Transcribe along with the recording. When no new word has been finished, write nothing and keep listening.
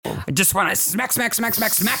I just want to smack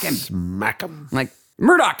him. Smack him. Like,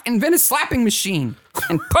 Murdoch, invent a slapping machine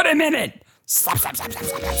and put him in it. Slap.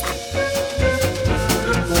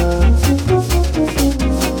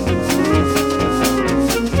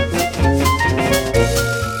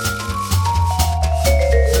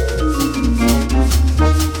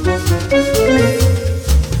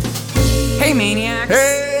 Hey, Maniacs.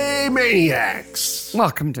 Hey, Maniacs.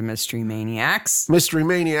 Welcome to Mystery Maniacs. Mystery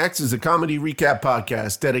Maniacs is a comedy recap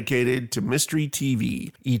podcast dedicated to mystery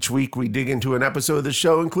TV. Each week, we dig into an episode of the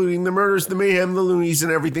show, including the murders, the mayhem, the loonies, and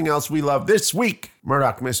everything else we love. This week,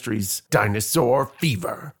 Murdoch Mysteries, Dinosaur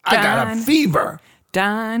Fever. I got a fever.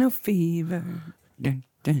 Dino Fever. Dun,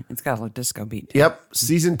 dun. It's got a little disco beat. Yep,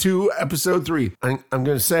 season 2, episode 3. I'm going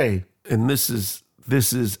to say, and this is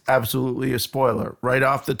absolutely a spoiler, right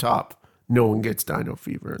off the top. No one gets dino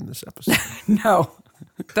fever in this episode. No.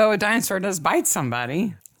 Though a dinosaur does bite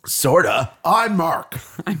somebody. Sorta. I'm Mark.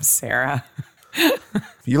 I'm Sarah.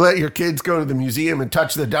 You let your kids go to the museum and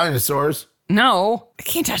touch the dinosaurs. No, I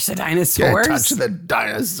can't touch the dinosaurs. Can't touch the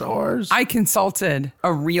dinosaurs. I consulted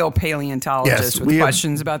a real paleontologist with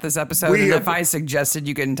questions about this episode. And if I suggested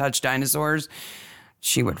you couldn't touch dinosaurs,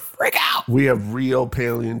 she would freak out. We have real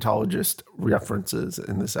paleontologist references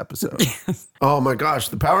in this episode. Yes. Oh my gosh,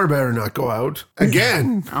 the power better not go out.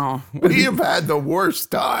 Again. Oh. We have had the worst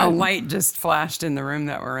time. A light just flashed in the room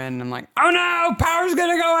that we're in. I'm like, oh no, power's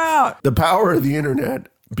going to go out. The power of the internet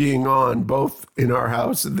being on both in our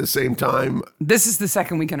house at the same time. This is the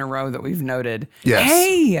second week in a row that we've noted. Yes.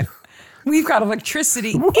 Hey, we've got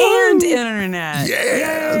electricity and internet.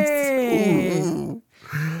 Yes. Yay. Ooh.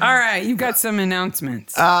 All right, you've got some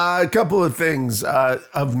announcements. A couple of things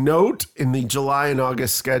of note in the July and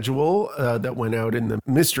August schedule that went out in the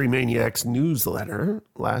Mystery Maniacs newsletter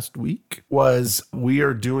last week was we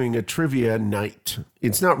are doing a trivia night.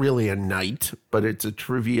 It's not really a night, but it's a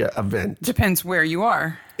trivia event. Depends where you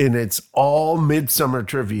are. And it's all Midsummer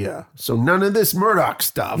trivia. So none of this Murdoch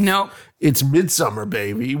stuff. Nope. It's Midsummer,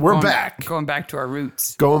 baby. We're back. Going back to our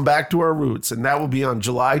roots. Going back to our roots. And that will be on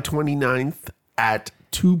July 29th at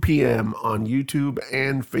 2 p.m. on YouTube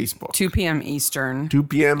and Facebook. 2 p.m. Eastern. 2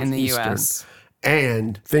 p.m. in the Eastern. U.S.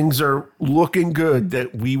 And things are looking good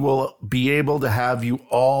that we will be able to have you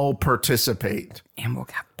all participate. And we'll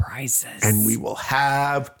have prizes. And we will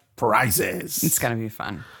have prizes. It's going to be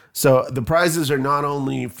fun. So the prizes are not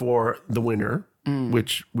only for the winner,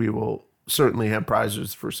 which we will certainly have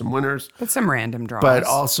prizes for some winners. But some random draws. But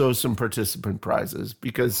also some participant prizes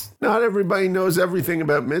because not everybody knows everything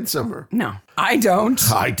about Midsummer. No, I don't.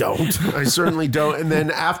 I certainly don't. And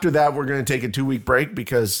then after that, we're going to take a 2-week break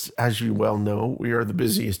because, as you well know, we are the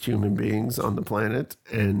busiest human beings on the planet.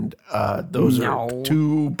 And those are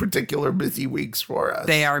 2 particular busy weeks for us.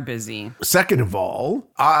 They are busy. Second of all,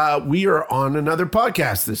 we are on another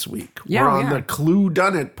podcast this week. Yeah, we're on the Clue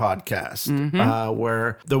Done It podcast,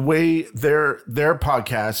 where the way their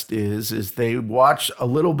podcast is they watch a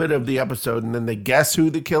little bit of the episode and then they guess who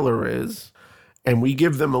the killer is. And we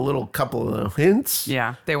give them a little couple of hints.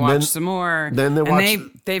 Yeah, they watch some more. Then they watch.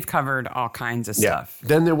 They've covered all kinds of stuff.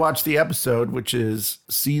 Then they watch the episode, which is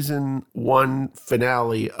season 1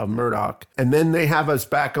 finale of Murdoch. And then they have us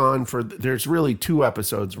back on for, there's really 2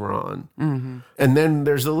 episodes we're on. Mm-hmm. And then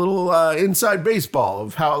there's a little inside baseball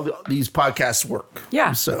of how these podcasts work.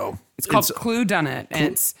 Yeah. So it's called Clue Done It. And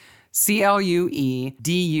it's CLUEDUNNIT.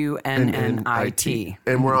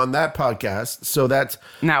 And we're on that podcast. So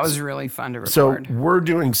and that was really fun to record. So we're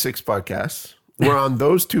doing 6 podcasts. We're on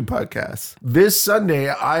those 2 podcasts. This Sunday,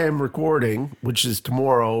 I am recording, which is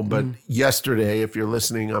tomorrow, but yesterday, if you're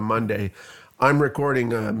listening on Monday, I'm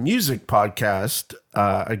recording a music podcast.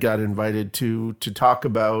 I got invited to talk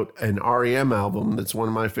about an REM album that's one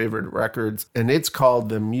of my favorite records, and it's called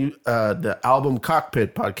the Album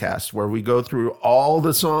Cockpit Podcast, where we go through all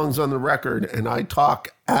the songs on the record, and I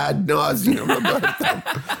talk ad nauseum about them.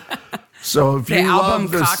 So if you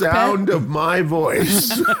love the sound of my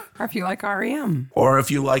voice, or if you like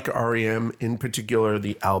REM, in particular,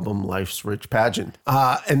 the album Life's Rich Pageant.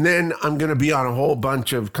 And then I'm going to be on a whole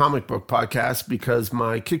bunch of comic book podcasts because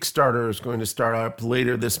my Kickstarter is going to start up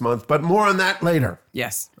later this month, but more on that later.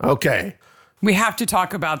 Yes. Okay. We have to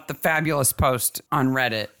talk about the fabulous post on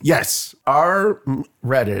Reddit. Yes. Our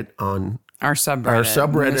Reddit on Our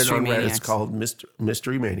subreddit on Reddit is called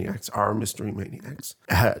Mystery Maniacs, our Mystery Maniacs.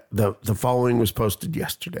 The following was posted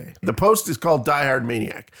yesterday. The post is called Die Hard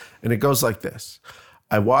Maniac, and it goes like this.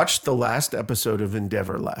 I watched the last episode of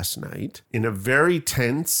Endeavor last night. In a very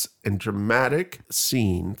tense and dramatic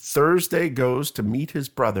scene, Thursday goes to meet his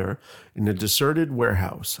brother in a deserted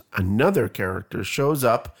warehouse. Another character shows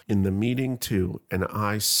up in the meeting too, and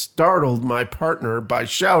I startled my partner by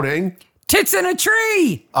shouting, "Tits in a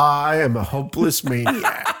tree!" I am a hopeless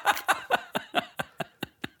maniac.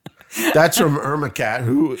 That's from Irma Cat,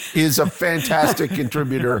 who is a fantastic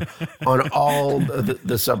contributor on all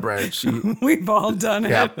the subreddits. We've all done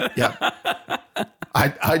it. Yep.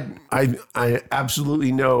 I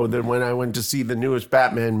absolutely know that when I went to see the newest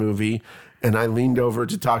Batman movie and I leaned over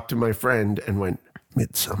to talk to my friend and went,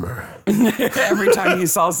 Midsummer. Every time you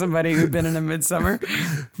saw somebody who'd been in a Midsummer.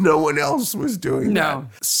 No one else was doing that.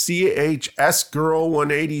 CHS Girl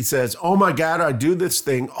 180 says, oh my God, I do this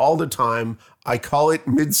thing all the time. I call it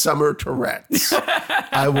Midsummer Tourette's.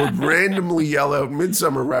 I would randomly yell out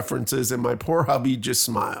Midsummer references and my poor hubby just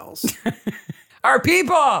smiles. Our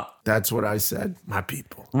people. That's what I said. My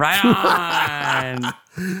people. Right on.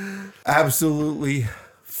 Absolutely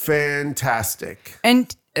fantastic.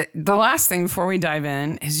 And the last thing before we dive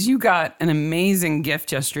in is you got an amazing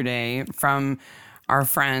gift yesterday from our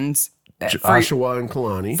friends. Joshua and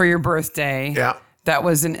Kalani. For your birthday. Yeah. That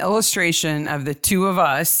was an illustration of the two of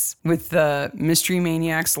us with the Mystery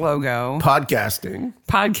Maniacs logo. Podcasting,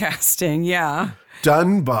 yeah.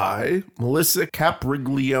 Done by Melissa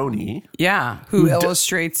Capriglione. Yeah, who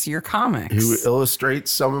illustrates your comics. Who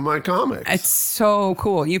illustrates some of my comics. It's so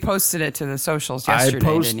cool. You posted it to the socials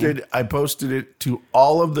yesterday, didn't you? I posted it to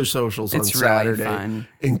all of the socials on Saturday, really fun.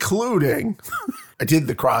 Including... I did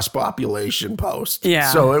the cross-population post.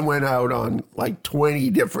 Yeah. So it went out on like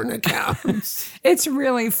 20 different accounts. It's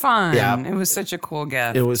really fun. Yeah. It was such a cool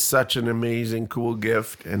gift. It was such an amazing, cool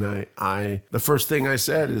gift. And I the first thing I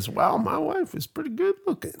said is, wow, my wife is pretty good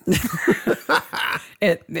looking.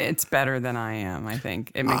 It's better than I am, I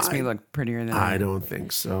think. It makes me look prettier than I am. I don't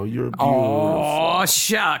think so. You're beautiful. Oh,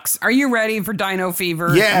 shucks. Are you ready for Dino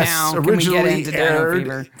Fever? Yes. Now, can originally we get into aired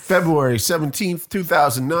Dino Fever? February 17th,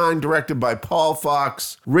 2009, directed by Paul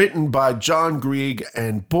Fox, written by John Grieg,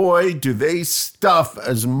 and boy, do they stuff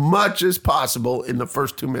as much as possible in the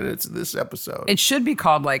first 2 minutes of this episode. It should be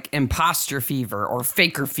called like Imposter Fever or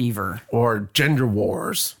Faker Fever. Or Gender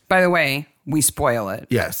Wars. By the way, we spoil it.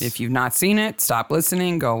 Yes. If you've not seen it, stop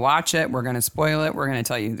listening, go watch it. We're going to spoil it. We're going to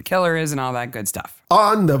tell you who the killer is and all that good stuff.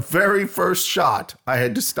 On the very first shot, I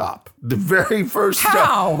had to stop. The very first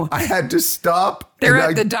How? shot, I had to stop. They're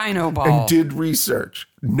at the Dino Ball. And did research.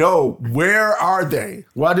 No, where are they?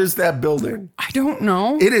 What is that building? I don't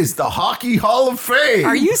know. It is the Hockey Hall of Fame.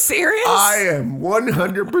 Are you serious? I am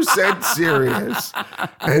 100% serious.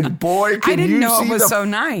 And boy, can you see I didn't know it was so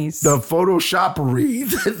nice. The Photoshoppery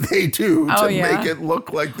that they do to make it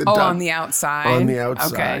look like the on the outside. On the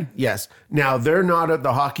outside. Okay. Yes. Now, they're not at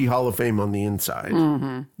the Hockey Hall of Fame on the inside.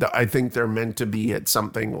 Mm-hmm. I think they're meant to be at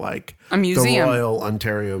something like a museum. The Royal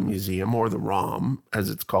Ontario Museum, or the ROM, as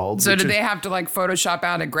it's called. So did they have to like Photoshop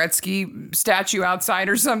out a Gretzky statue outside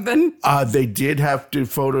or something? They did have to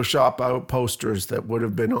Photoshop out posters that would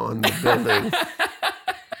have been on the building.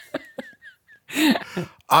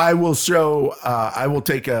 I will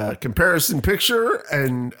take a comparison picture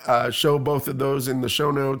and show both of those in the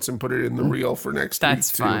show notes and put it in the reel for next week.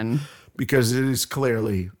 That's fun. Because it is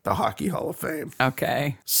clearly the Hockey Hall of Fame.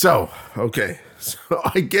 Okay. So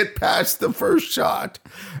I get past the first shot,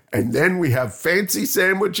 and then we have fancy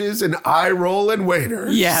sandwiches and eye-rolling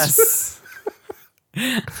waiters. Yes.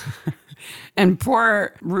 And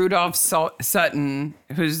poor Rudolph Sutton,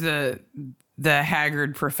 who's the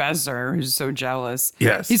haggard professor who's so jealous.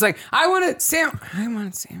 Yes. He's like, I want a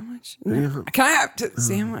sandwich. No. Can I have a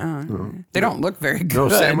sandwich? They don't look very good. No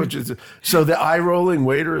sandwiches. So the eye-rolling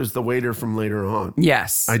waiter is the waiter from later on.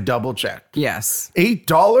 Yes. I double-checked. Yes.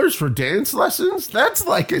 $8 for dance lessons? That's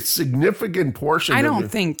like a significant portion. I don't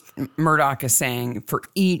think Murdoch is saying for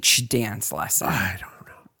each dance lesson. I don't know.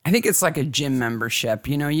 I think it's like a gym membership.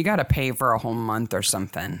 You know, you got to pay for a whole month or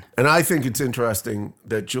something. And I think it's interesting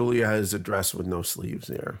that Julia has a dress with no sleeves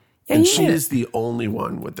here. Yeah, and she is the only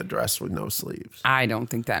one with the dress with no sleeves. I don't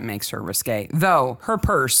think that makes her risque. Though her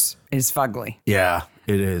purse is fugly. Yeah,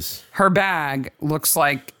 it is. Her bag looks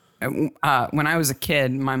like when I was a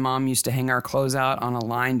kid, my mom used to hang our clothes out on a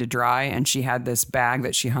line to dry. And she had this bag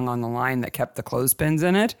that she hung on the line that kept the clothespins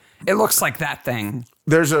in it. It looks like that thing.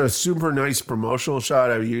 There's a super nice promotional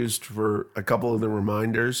shot I used for a couple of the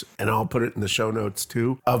reminders, and I'll put it in the show notes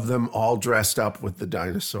too, of them all dressed up with the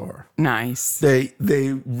dinosaur. Nice. They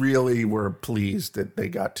really were pleased that they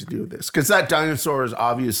got to do this, because that dinosaur is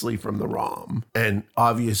obviously from the ROM and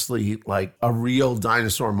obviously like a real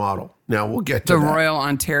dinosaur model. Now we'll get to the that. Royal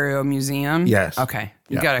Ontario Museum? Yes. Okay.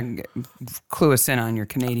 You gotta clue us in on your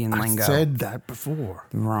Canadian lingo. I said that before.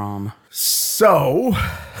 ROM. So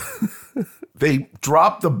they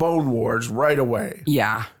dropped the Bone Wars right away.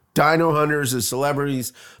 Yeah. Dino hunters as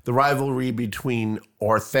celebrities, the rivalry between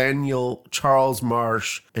Orthaniel Charles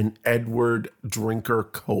Marsh and Edward Drinker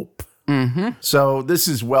Cope. Mm-hmm. So this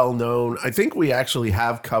is well known. I think we actually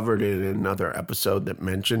have covered it in another episode that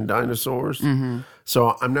mentioned dinosaurs. Mm-hmm.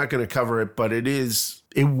 So I'm not going to cover it, but it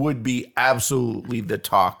would be absolutely the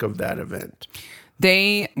talk of that event.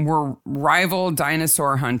 They were rival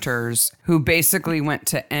dinosaur hunters who basically went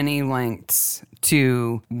to any lengths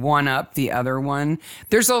to one up the other one.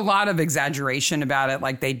 There's a lot of exaggeration about it,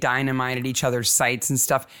 like they dynamited each other's sites and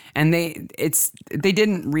stuff. And they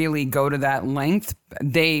didn't really go to that length.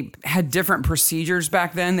 They had different procedures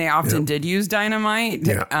back then. They often did use dynamite,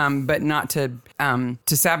 but not to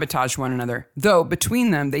sabotage one another. Though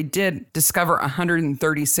between them, they did discover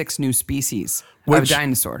 136 new species of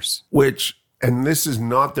dinosaurs. And this is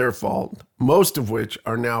not their fault, most of which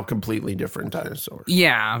are now completely different dinosaurs.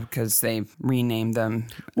 Yeah, because they renamed them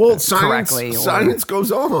correctly. Science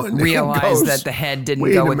goes on. Realized that the head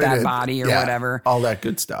didn't go with that body or whatever. All that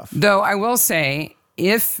good stuff. Though I will say,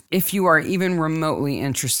 if you are even remotely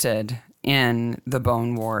interested in the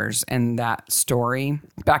Bone Wars and that story,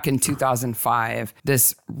 back in 2005,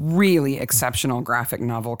 this really exceptional graphic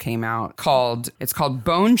novel came out called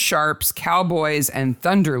Bone Sharps, Cowboys, and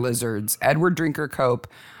Thunder Lizards, Edward Drinker Cope,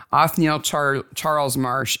 Othniel Charles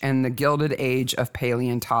Marsh, and the Gilded Age of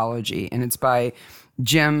Paleontology. And it's by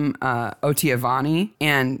Jim Otiavani,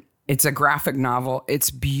 and it's a graphic novel.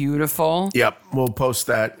 It's beautiful. Yep, we'll post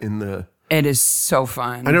that in the... It is so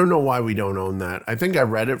fun. I don't know why we don't own that. I think I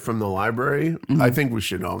read it from the library. I think we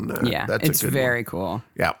should own that. Yeah, it's very cool.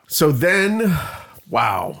 Yeah. So then,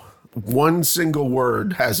 wow, one single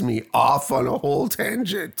word has me off on a whole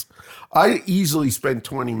tangent. I easily spent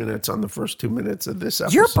 20 minutes on the first 2 minutes of this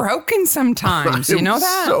episode. You're broken sometimes. You know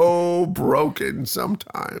that? So broken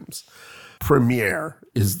sometimes. Premiere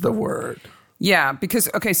is the word. Yeah, because,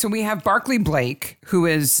 so we have Barclay Blake, who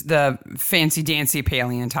is the fancy-dancy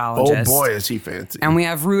paleontologist. Oh, boy, is he fancy. And we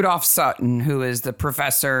have Rudolph Sutton, who is the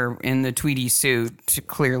professor in the tweedy suit,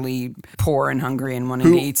 clearly poor and hungry and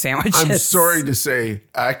wanting to eat sandwiches. I'm sorry to say,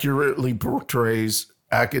 accurately portrays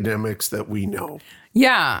academics that we know.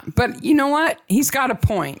 Yeah, but you know what? He's got a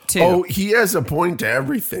point, too. Oh, he has a point to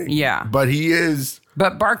everything. Yeah. But he is...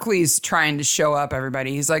 But Barclay's trying to show up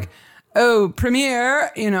everybody. He's like... Oh,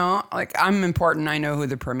 Premier, I'm important. I know who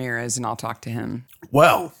the Premier is, and I'll talk to him.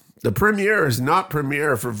 Well, the Premier is not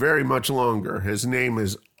Premier for very much longer. His name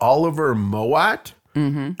is Oliver Mowat.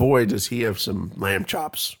 Mm-hmm. Boy, does he have some lamb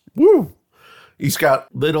chops. Woo! He's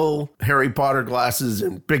got little Harry Potter glasses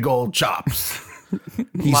and big old chops.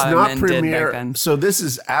 He's not Premier. So this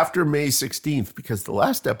is after May 16th, because the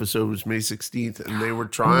last episode was May 16th, and they were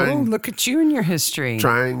trying... Oh, look at you and your history.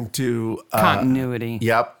 Trying to... Continuity.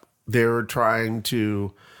 Yep. They were trying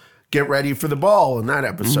to get ready for the ball in that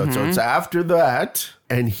episode. Mm-hmm. So it's after that.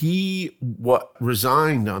 And he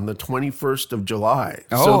resigned on the 21st of July.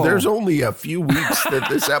 Oh. So there's only a few weeks that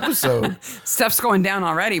this episode... Stuff's going down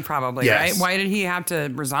already, probably, yes. Right? Why did he have to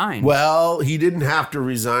resign? Well, he didn't have to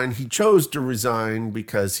resign. He chose to resign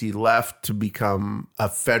because he left to become a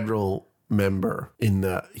federal member.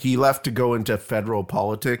 He left to go into federal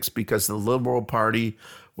politics because the Liberal Party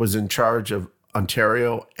was in charge of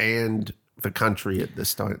Ontario and the country at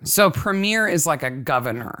this time. So Premier is like a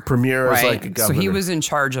governor. Premier is like a governor. So he was in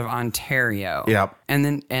charge of Ontario. Yep.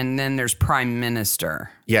 And then there's Prime Minister.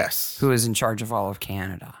 Yes. Who is in charge of all of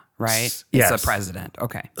Canada, right? Yes. It's the president.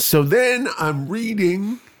 Okay. So then I'm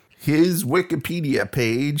reading his Wikipedia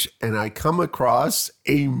page and I come across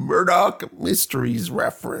a Murdoch Mysteries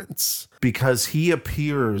reference because he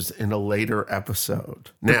appears in a later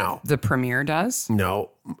episode. Now, the Premier does?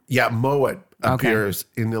 No. Yeah, Mowat appears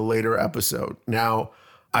in a later episode. Now,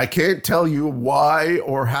 I can't tell you why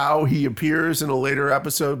or how he appears in a later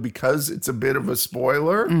episode because it's a bit of a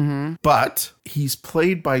spoiler, but he's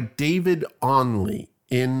played by David Onley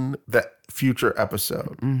in the future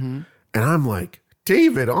episode. Mm-hmm. And I'm like,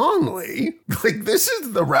 David Onley? Like, this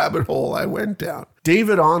is the rabbit hole I went down.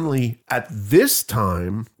 David Onley, at this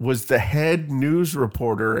time, was the head news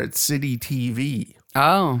reporter at City TV.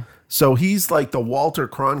 Oh. So he's like the Walter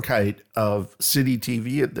Cronkite of City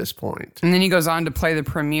TV at this point. And then he goes on to play the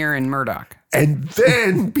Premier in Murdoch. And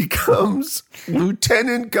then becomes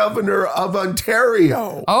Lieutenant Governor of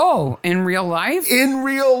Ontario. Oh, in real life? In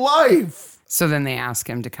real life. So then they ask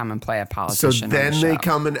him to come and play a So politician. then on the they show.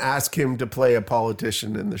 come and ask him to play a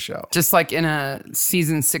politician in the show. Just like in a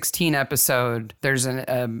season 16 episode, there's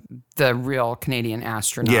the real Canadian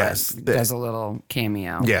astronaut does a little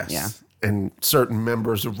cameo. Yes. Yeah. And certain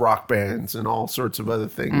members of rock bands and all sorts of other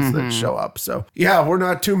things that show up. So, yeah, we're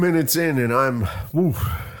not 2 minutes in and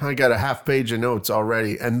I got a half page of notes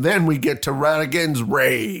already. And then we get to Radigan's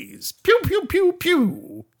rays. Pew, pew, pew,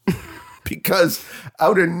 pew. Because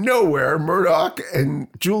out of nowhere, Murdoch and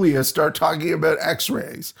Julia start talking about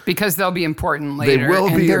x-rays. Because they'll be important later.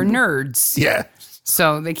 They're nerds. Yeah.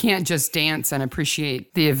 So they can't just dance and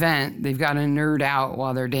appreciate the event. They've got to nerd out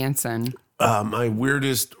while they're dancing. My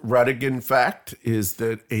weirdest Radigan fact is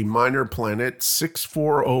that a minor planet,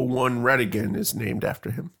 6401 Radigan, is named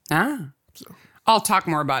after him. I'll talk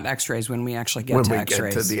more about x-rays when we actually get to x-rays. When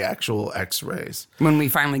we get to the actual x-rays. When we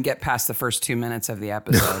finally get past the first 2 minutes of the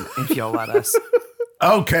episode, if you'll let us.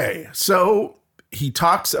 Okay, so he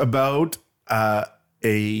talks about a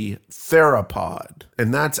theropod,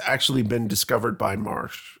 and that's actually been discovered by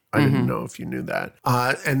Marsh. I didn't know if you knew that.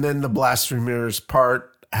 And then the blasphemers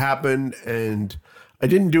part happened, and I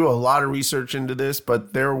didn't do a lot of research into this,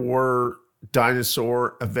 but there were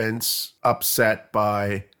dinosaur events upset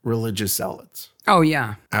by religious zealots. Oh,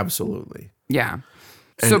 yeah. Absolutely. Yeah.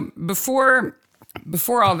 So before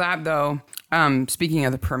all that, though, speaking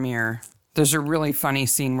of the premiere, there's a really funny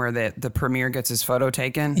scene where the premier gets his photo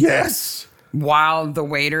taken. Yes. While the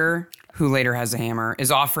waiter, who later has a hammer, is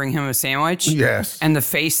offering him a sandwich. Yes. And the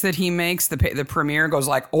face that he makes, the premier goes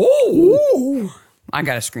like, oh. I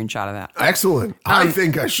got a screenshot of that. Excellent. I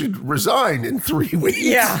think I should resign in 3 weeks.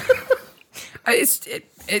 Yeah.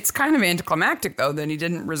 It's kind of anticlimactic, though, that he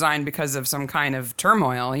didn't resign because of some kind of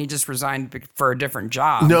turmoil. He just resigned for a different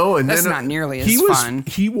job. No, and that's then not nearly as fun.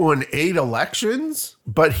 He won 8 elections,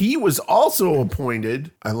 but he was also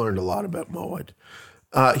appointed. I learned a lot about Mowat.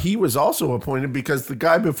 He was also appointed because the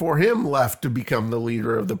guy before him left to become the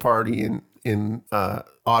leader of the party in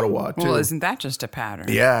Ottawa too. Well, isn't that just a pattern?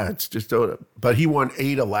 Yeah, it's just but he won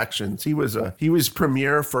 8 elections. He was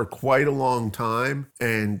premier for quite a long time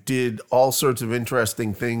and did all sorts of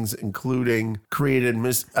interesting things, including created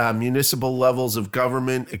municipal levels of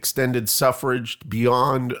government, extended suffrage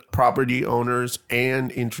beyond property owners,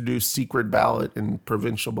 and introduced secret ballot in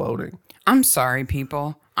provincial voting. I'm sorry,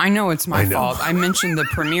 people. I know it's my fault. I mentioned the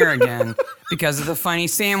premiere again because of the funny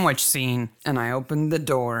sandwich scene, and I opened the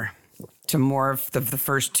door to more of the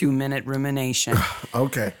first 2 minute rumination.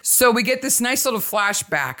 Okay. So we get this nice little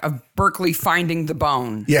flashback of Berkeley finding the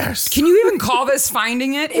bone. Yes. Can you even call this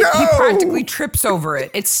finding it? No! He practically trips over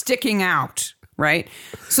it. It's sticking out, right?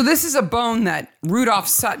 So this is a bone that Rudolph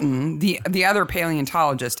Sutton, the other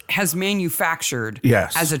paleontologist, has manufactured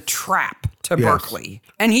as a trap to Berkeley.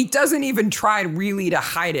 And he doesn't even try really to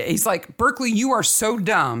hide it. He's like, Berkeley, you are so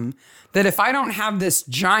dumb that if I don't have this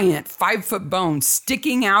giant 5-foot bone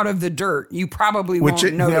sticking out of the dirt, you probably won't notice it.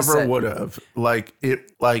 Which it never would have.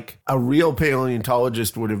 Like a real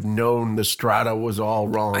paleontologist would have known the strata was all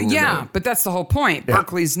wrong. Yeah, but that's the whole point. Yeah.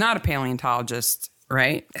 Berkeley's not a paleontologist,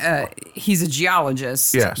 right? He's a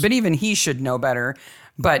geologist. Yes. But even he should know better.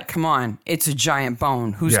 But come on, it's a giant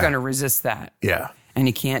bone. Who's going to resist that? Yeah. And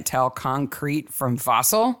he can't tell concrete from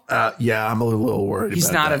fossil? Yeah, I'm a little worried about that. He's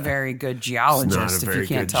not a very good geologist if he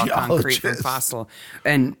can't tell concrete from fossil.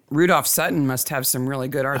 And Rudolph Sutton must have some really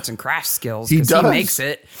good arts and crafts skills because he makes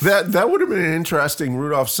it. That would have been an interesting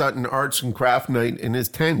Rudolph Sutton arts and craft night in his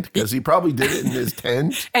tent because he probably did it in his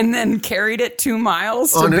tent. And then carried it 2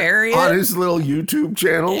 miles to bury it. On his little YouTube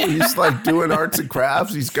channel. He's like doing arts and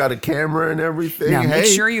crafts. He's got a camera and everything. Now, make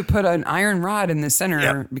sure you put an iron rod in the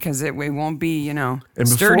center because it won't be, and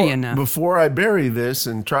sturdy enough. Before I bury this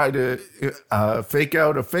and try to fake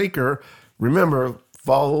out a faker, remember,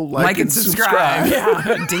 follow, like and subscribe.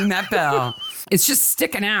 Yeah, ding that bell. It's just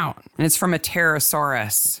sticking out, and it's from a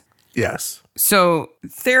pterosaurus. Yes. So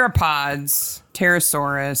theropods,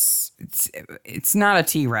 pterosaurus, it's not a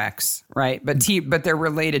T-Rex, right? But they're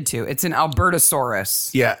related to. It's an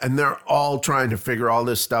Albertosaurus. Yeah, and they're all trying to figure all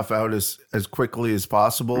this stuff out as quickly as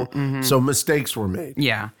possible. Mm-hmm. So mistakes were made.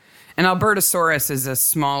 Yeah. And Albertosaurus is a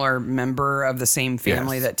smaller member of the same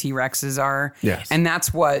family that T-Rexes are. Yes. And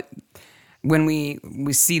that's what, when we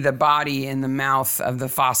see the body in the mouth of the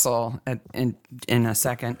fossil in a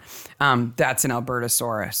second, that's an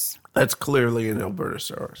Albertosaurus. That's clearly an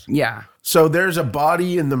Albertosaurus. Yeah. So there's a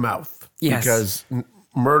body in the mouth. Yes. Because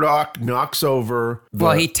Murdoch knocks over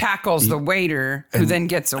he tackles the waiter who then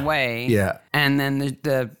gets away. Yeah. And then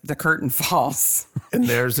the curtain falls. And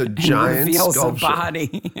there's a giant reveals sculpture. A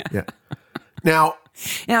body. Yeah. Now,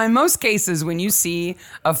 in most cases, when you see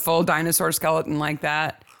a full dinosaur skeleton like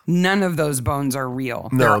that, none of those bones are real.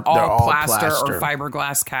 No, they're they're all all plaster plaster. or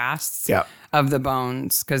fiberglass casts Yeah. of the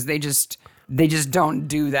bones because they just don't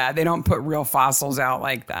do that. They don't put real fossils out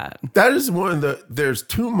like that. That is there's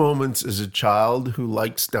two moments as a child who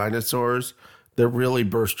likes dinosaurs that really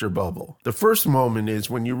burst your bubble. The first moment is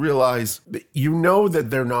when you realize that you know that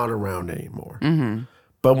they're not around anymore. Mm-hmm.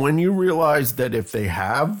 But when you realize that if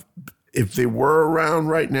they were around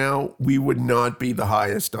right now, we would not be the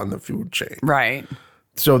highest on the food chain. Right.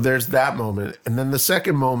 So there's that moment. And then the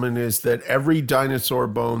second moment is that every dinosaur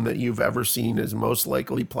bone that you've ever seen is most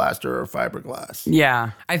likely plaster or fiberglass.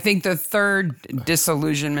 Yeah. I think the third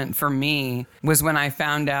disillusionment for me was when I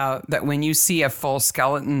found out that when you see a full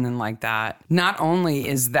skeleton and like that, not only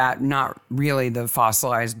is that not really the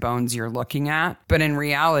fossilized bones you're looking at, but in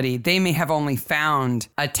reality, they may have only found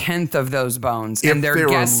a 10th of those bones and they're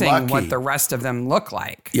guessing what the rest of them look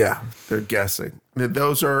like. Yeah, they're guessing.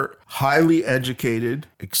 Those are highly educated,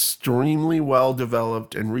 extremely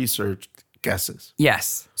well-developed and researched guesses.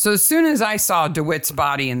 Yes. So as soon as I saw DeWitt's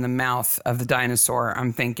body in the mouth of the dinosaur,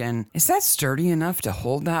 I'm thinking, is that sturdy enough to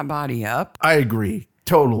hold that body up? I agree,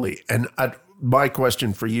 totally. And my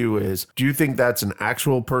question for you is, do you think that's an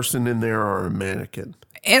actual person in there or a mannequin?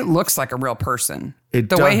 It looks like a real person.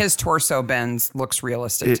 The way his torso bends looks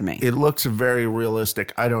realistic to me. It looks very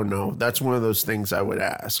realistic. I don't know. That's one of those things I would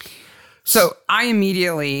ask. So I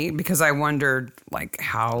immediately, because I wondered, like,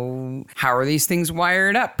 how are these things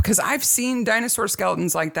wired up? Because I've seen dinosaur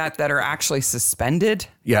skeletons like that are actually suspended.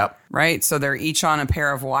 Yeah. Right? So they're each on a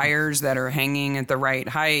pair of wires that are hanging at the right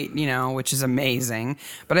height, which is amazing.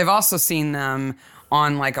 But I've also seen them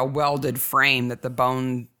on like a welded frame that the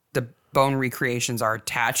bone recreations are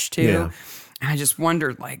attached to. Yeah. And I just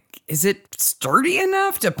wondered, like, is it sturdy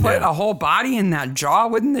enough to put a whole body in that jaw?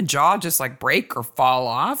 Wouldn't the jaw just like break or fall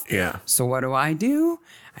off? Yeah. So what do?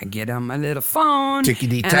 I get on my little phone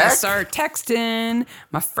and I start texting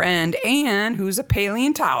my friend Anne, who's a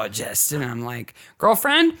paleontologist. And I'm like,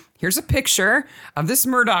 girlfriend, here's a picture of this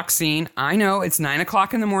Murdoch scene. I know it's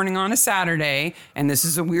 9:00 in the morning on a Saturday, and this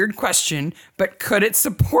is a weird question, but could it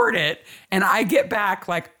support it? And I get back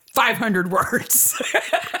like 500 words.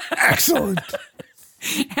 Excellent.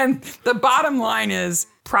 And the bottom line is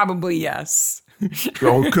probably yes.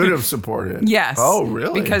 Oh, could have supported it. Yes. Oh,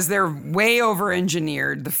 really? Because they're way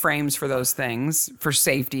over-engineered, the frames for those things, for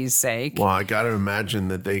safety's sake. Well, I got to imagine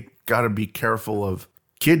that they got to be careful of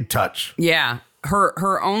kid touch. Yeah.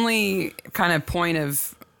 Her only kind of point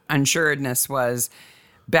of unsuredness was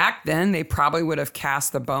back then they probably would have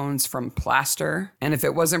cast the bones from plaster. And if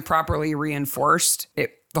it wasn't properly reinforced,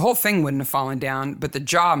 the whole thing wouldn't have fallen down, but the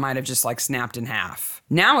jaw might have just like snapped in half.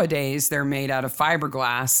 Nowadays, they're made out of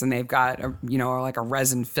fiberglass and they've got, like a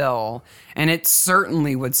resin fill, and it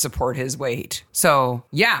certainly would support his weight. So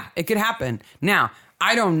yeah, it could happen. Now,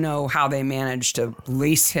 I don't know how they managed to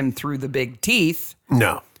lace him through the big teeth.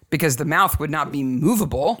 No. Because the mouth would not be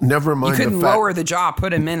movable. Never mind. You couldn't lower the jaw,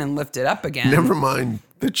 put him in, and lift it up again. Never mind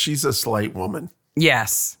that she's a slight woman.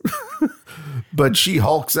 Yes. But she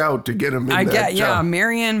hulks out to get him in that jaw.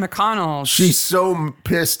 Marianne McConnell. She's so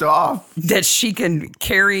pissed off. That she can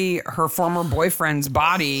carry her former boyfriend's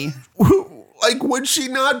body. Like, would she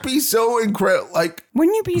not be so incredible? Like,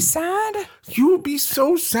 wouldn't you be sad? You would be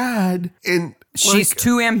so sad. And she's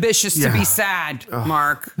too ambitious to be sad,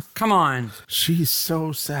 Mark. Come on. She's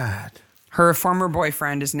so sad. Her former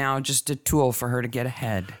boyfriend is now just a tool for her to get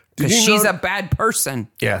ahead. Because she's a bad person.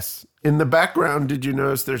 Yes. In the background, did you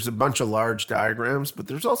notice there's a bunch of large diagrams, but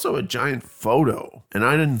there's also a giant photo. And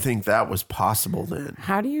I didn't think that was possible then.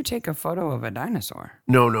 How do you take a photo of a dinosaur?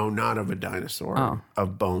 No, not of a dinosaur. Oh.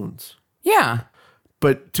 Of bones. Yeah.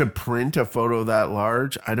 But to print a photo that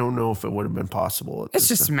large, I don't know if it would have been possible. It's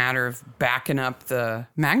just a matter of backing up the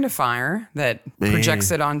magnifier that projects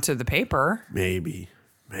it onto the paper. Maybe.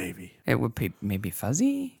 It would be maybe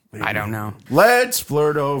fuzzy. Maybe. I don't know. Let's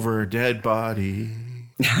flirt over a dead body.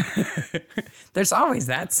 There's always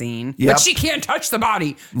that scene. Yep. But she can't touch the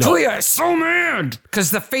body. No. Julia is so mad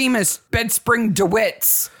because the famous Bedspring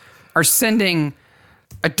DeWitts are sending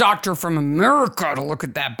a doctor from America to look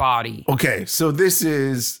at that body. Okay, so this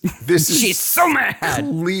is she's so mad.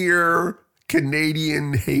 Clear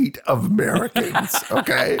Canadian hate of Americans.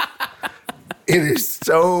 Okay. It is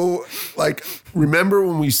so, like, remember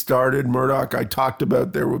when we started Murdoch, I talked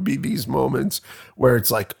about there would be these moments where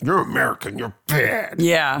it's like, you're American, you're bad.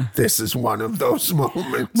 Yeah. This is one of those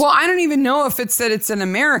moments. Well, I don't even know if it's that it's an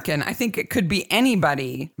American. I think it could be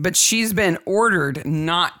anybody, but she's been ordered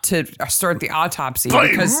not to start the autopsy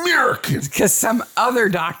By because Americans. some other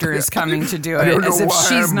doctor is coming to do it, don't as know if why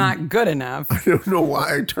she's not good enough. I don't know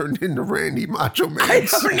why I turned into Randy Macho Man. I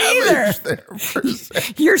don't either. There for a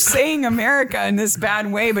second. You're saying America in this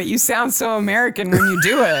bad way, but you sound so American when you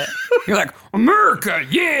do it. You're like, America,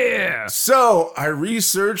 yeah. So I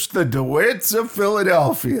researched the DeWitts of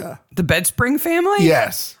Philadelphia. The Bedspring family?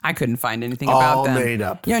 Yes. I couldn't find anything All about them. made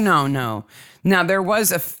up. Yeah, no. Now, there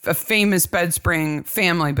was a famous Bedspring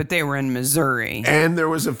family, but they were in Missouri. And there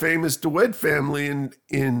was a famous DeWitt family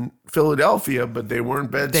in Philadelphia, but they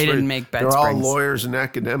weren't Bed They Springs. didn't make Bed They're all Springs. lawyers and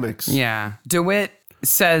academics. Yeah. DeWitt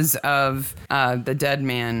says of the dead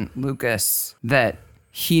man, Lucas, that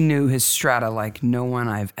he knew his strata like no one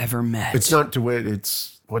I've ever met. It's not DeWitt.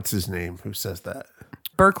 It's, what's his name? Who says that?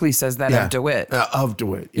 Berkeley says that of DeWitt. Of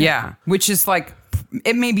DeWitt. Yeah, which is like,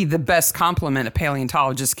 it may be the best compliment a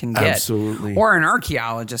paleontologist can get. Absolutely. Or an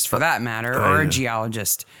archaeologist for that matter, or a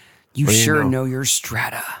geologist. You sure know your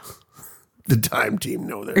strata. The time team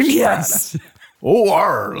know their strata. Yes.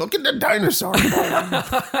 Oh, look at the dinosaur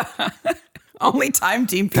bone. Only time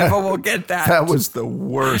team people will get that. That was the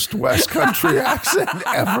worst West Country accent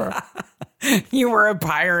ever. You were a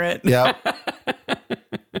pirate. Yep.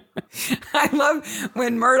 I love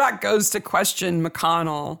when Murdoch goes to question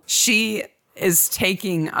McConnell. She is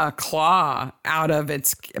taking a claw out of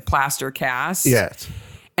its plaster cast. Yes.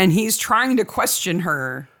 And he's trying to question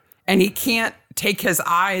her, and he can't take his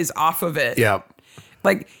eyes off of it. Yep.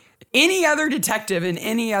 Like any other detective in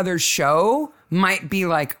any other show might be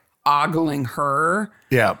like ogling her.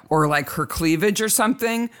 Yeah. Or like her cleavage or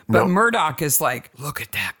something. But No. Murdoch is like, look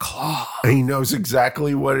at that claw. And he knows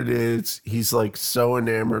exactly what it is. He's like so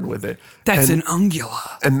enamored with it. That's and, an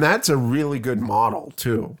ungula. And that's a really good model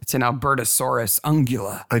too. It's an Albertosaurus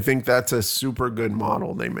ungula. I think that's a super good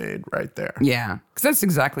model they made right there. Yeah. Because that's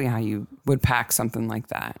exactly how you would pack something like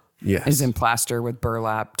that. Yes. Is in plaster with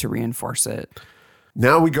burlap to reinforce it.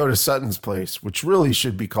 Now we go to Sutton's place, which really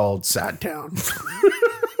should be called Sat Town.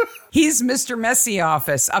 He's Mr. Messy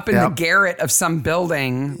Office up in the garret of some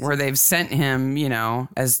building where they've sent him, you know,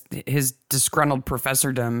 as his disgruntled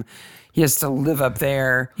professordom. He has to live up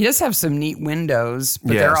there. He does have some neat windows,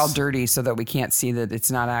 but they're all dirty so that we can't see that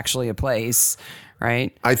it's not actually a place,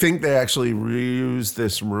 right? I think they actually reused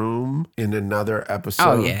this room in another episode.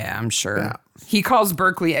 Oh, yeah, I'm sure. Yeah. He calls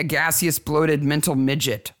Berkeley a gaseous, bloated mental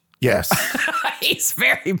midget. Yes. He's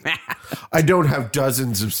very mad. I don't have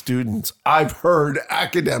dozens of students. I've heard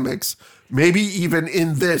academics, maybe even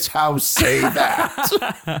in this house, say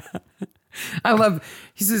that.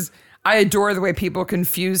 He says, I adore the way people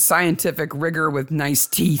confuse scientific rigor with nice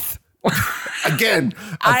teeth. Again,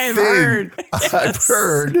 I've heard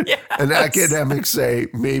an academic say,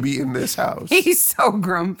 maybe in this house. He's so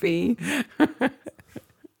grumpy.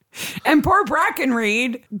 And poor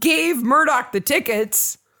Brackenreed gave Murdoch the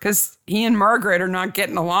tickets because he and Margaret are not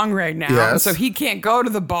getting along right now. Yes. So he can't go to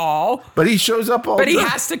the ball. But he shows up all the But he time.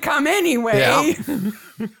 has to come anyway. Yeah.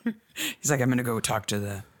 He's like, I'm going to go talk to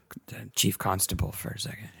the chief constable for a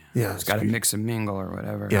second. Yeah. He's got to mix and mingle or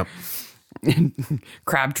whatever. Yep. And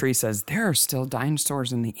Crabtree says, there are still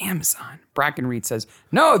dinosaurs in the Amazon. Brackenreed says,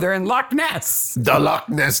 no, they're in Loch Ness. The Loch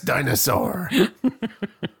Ness dinosaur.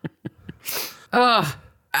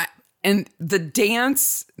 And the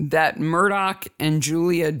dance that Murdoch and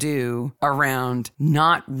Julia do around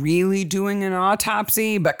not really doing an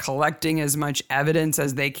autopsy, but collecting as much evidence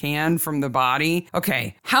as they can from the body.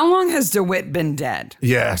 Okay, how long has DeWitt been dead?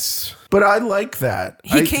 Yes. But I like that.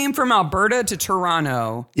 He came from Alberta to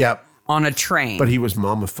Toronto. Yep. On a train. But he was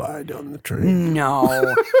mummified on the train.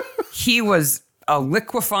 No. He was a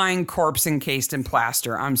liquefying corpse encased in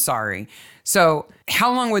plaster. I'm sorry. So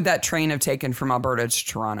how long would that train have taken from Alberta to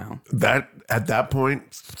Toronto? At that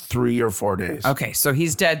point, 3 or 4 days. Okay, so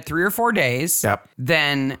he's dead 3 or 4 days. Yep.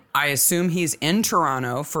 Then I assume he's in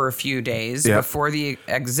Toronto for a few days Yep. before the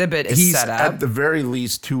exhibit is He's set up. at the very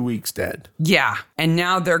least 2 weeks dead. Yeah. And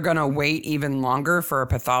now they're going to wait even longer for a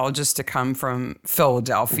pathologist to come from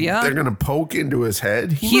Philadelphia. They're going to poke into his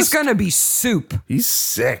head. He's going to be soup. He's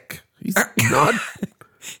sick. He's not.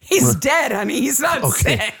 He's dead, honey. He's not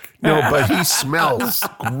sick. No, but he smells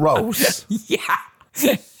gross. Yeah.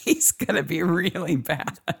 He's going to be really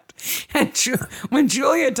bad. And when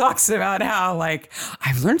Julia talks about how, like,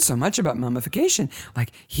 I've learned so much about mummification,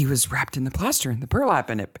 like he was wrapped in the plaster and the burlap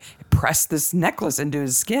and it pressed this necklace into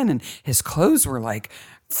his skin and his clothes were like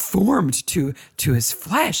formed to his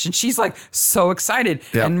flesh. And she's like so excited.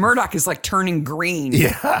 Yep. And Murdoch is like turning green.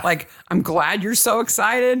 Yeah. Like, I'm glad you're so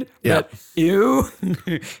excited, Yep. but ew.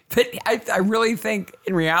 But I really think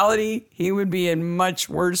in reality, he would be in much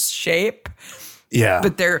worse shape. Yeah.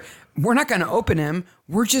 But we're not going to open him.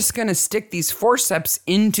 We're just going to stick these forceps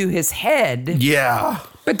into his head. Yeah.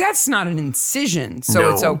 But that's not an incision, so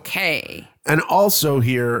No. it's okay. And also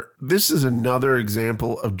here, this is another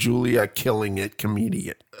example of Julia killing it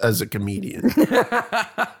as a comedian.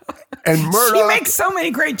 And Murdoch, She makes so many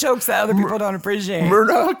great jokes that other people don't appreciate.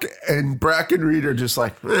 Murdoch and Bracken Reed are just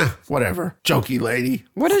like, whatever, jokey lady.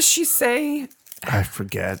 What does she say? I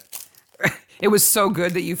forget. It was so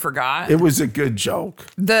good that you forgot. It was a good joke.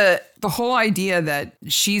 The whole idea that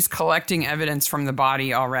she's collecting evidence from the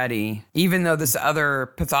body already, even though this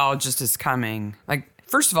other pathologist is coming. Like,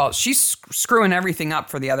 first of all, she's screwing everything up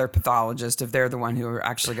for the other pathologist if they're the one who are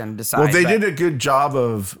actually going to decide. Well, they did a good job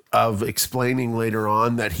of explaining later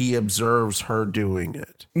on that he observes her doing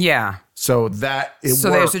it. Yeah. So that it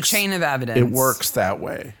So works. there's a chain of evidence. It works that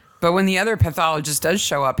way. But when the other pathologist does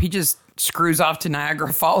show up, he just screws off to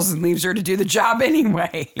Niagara Falls and leaves her to do the job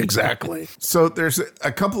anyway. Exactly. So there's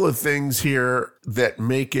a couple of things here that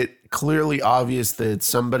make it clearly obvious that it's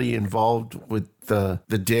somebody involved with the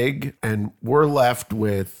dig, and we're left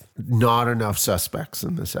with not enough suspects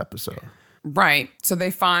in this episode. Right. So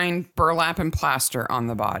they find burlap and plaster on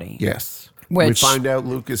the body. Yes. Which- we find out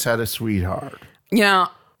Lucas had a sweetheart. You know,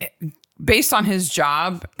 based on his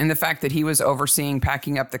job and the fact that he was overseeing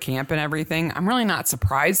packing up the camp and everything, I'm really not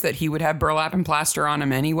surprised that he would have burlap and plaster on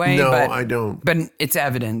him anyway. No, but, I don't. But it's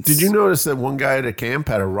evidence. Did you notice that one guy at a camp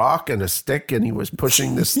had a rock and a stick, and he was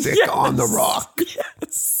pushing the stick on the rock?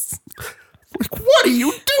 Yes. Like, what are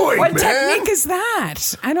you doing, What man? technique is that?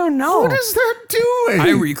 I don't know. What is that doing? I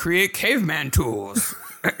recreate caveman tools.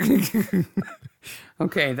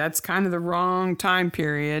 Okay, that's kind of the wrong time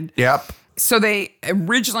period. Yep. So they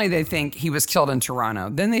think he was killed in Toronto.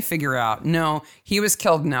 Then they figure out, no, he was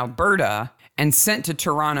killed in Alberta and sent to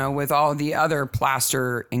Toronto with all the other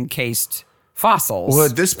plaster encased fossils. Well,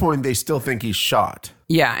 at this point, they still think he's shot.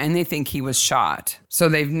 Yeah, and they think he was shot. So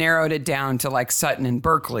they've narrowed it down to like Sutton and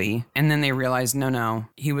Berkeley. And then they realize, no,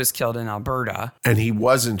 he was killed in Alberta. And he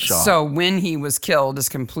wasn't shot. So when he was killed is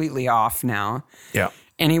completely off now. Yeah.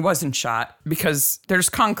 And he wasn't shot because there's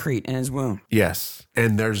concrete in his wound. Yes.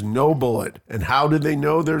 And there's no bullet. And how do they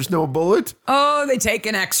know there's no bullet? Oh, they take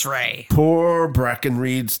an x-ray. Poor Bracken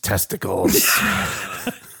Reed's testicles.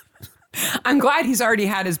 I'm glad he's already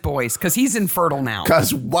had his boys because he's infertile now.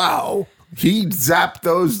 Because, wow, he zapped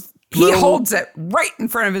those. He holds it right in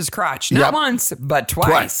front of his crotch. Not Yep. once, but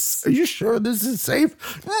twice. Are you sure this is safe?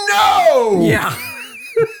 No! Yeah.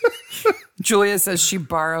 Julia says she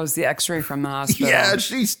borrows the x-ray from the hospital. Yeah,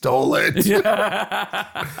 she stole it.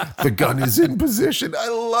 The gun is in position. I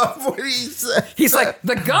love what he said. He's like,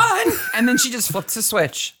 the gun? And then she just flips a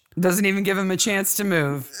switch. Doesn't even give him a chance to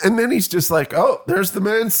move. And then he's just like, oh, there's the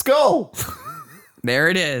man's skull. There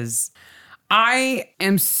it is. I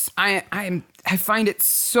find it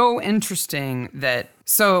so interesting that,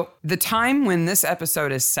 so the time when this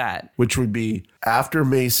episode is set, Which would be after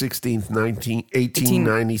May 16th,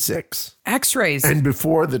 1896. x-rays. And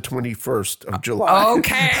before the 21st of July.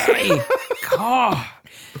 Okay. God.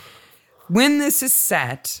 When this is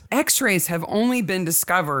set, x-rays have only been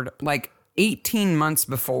discovered like 18 months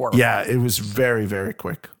before. Yeah, it was very, very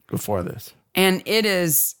quick before this. And it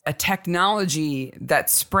is a technology that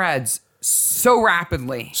spreads so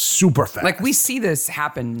rapidly. Super fast. Like we see this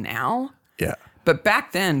happen now. Yeah. But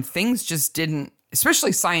back then, things just didn't,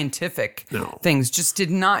 especially scientific things, just did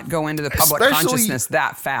not go into the public consciousness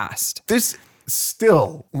that fast. This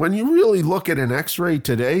still, when you really look at an x-ray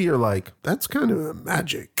today, you're like, that's kind of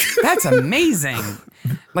magic. That's amazing.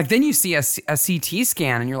 Like then you see a CT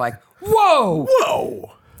scan and you're like, whoa.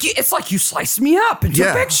 Whoa. It's like you sliced me up and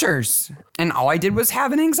took pictures. And all I did was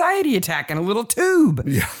have an anxiety attack in a little tube.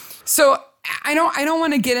 Yeah. So I don't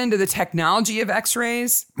want to get into the technology of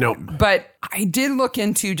x-rays. No. But I did look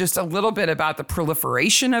into just a little bit about the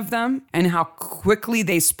proliferation of them and how quickly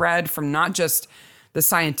they spread from not just the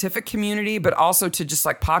scientific community, but also to just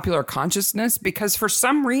like popular consciousness, because for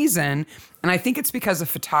some reason, and I think it's because of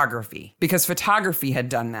photography, because photography had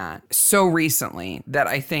done that so recently that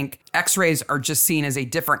I think x-rays are just seen as a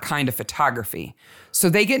different kind of photography. So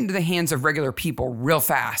they get into the hands of regular people real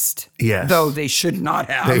fast. Yes. Though they should not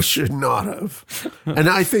have. They should not have. And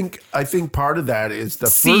I think part of that is the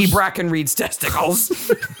See first... Bracken Reed's testicles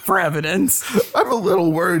for evidence. I'm a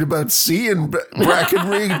little worried about seeing Bracken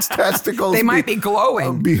Reed's testicles. They might be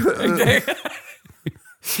glowing.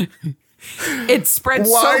 It spread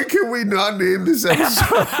Why can we not name this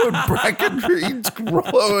episode Breckenridge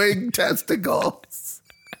growing testicles?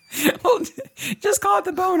 Well, just call it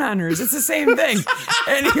the bone hunters. It's the same thing.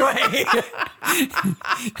 Anyway.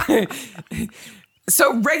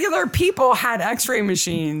 So regular people had x-ray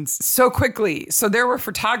machines so quickly. So there were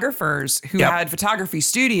photographers who had photography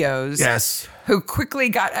studios. Yes. Who quickly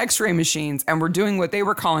got x-ray machines and were doing what they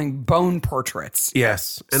were calling bone portraits.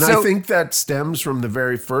 Yes. And I think that stems from the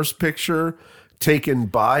very first picture taken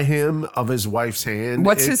by him of his wife's hand.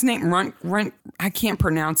 What's his name? I can't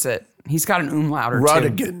pronounce it. He's got an umlaut or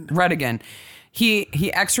Röntgen. two. Röntgen.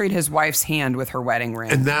 He x-rayed his wife's hand with her wedding ring.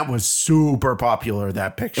 And that was super popular,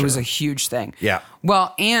 that picture. It was a huge thing. Yeah.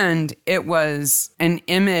 Well, and it was an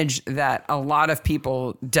image that a lot of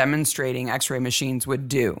people demonstrating x-ray machines would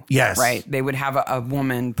do. Yes. Right? They would have a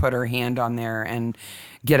woman put her hand on there and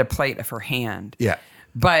get a plate of her hand. Yeah.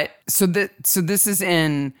 But so this is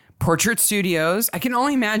in portrait studios. I can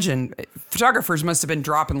only imagine photographers must have been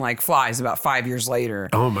dropping like flies about 5 years later.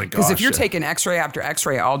 Oh my gosh. Because if you're taking x-ray after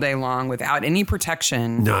x-ray all day long without any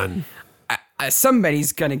protection. None.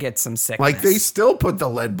 Somebody's going to get some sickness. Like they still put the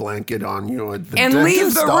lead blanket on you at the and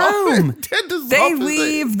leave the room. They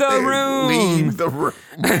leave the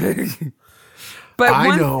room. But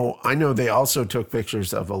I know they also took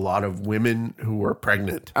pictures of a lot of women who were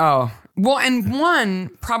pregnant. Oh, well, and one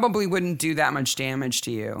probably wouldn't do that much damage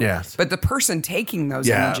to you. Yes. But the person taking those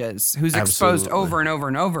images, who's exposed over and over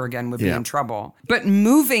and over again, would be in trouble. But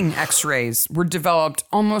moving x-rays were developed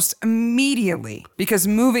almost immediately because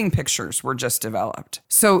moving pictures were just developed.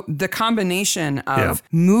 So the combination of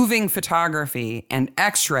moving photography and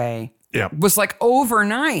x-ray was like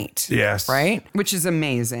overnight. Yes. Right? Which is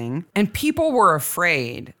amazing. And people were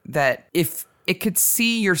afraid that if it could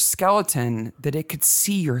see your skeleton, that it could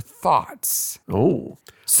see your thoughts. Oh.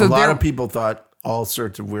 So a lot of people thought all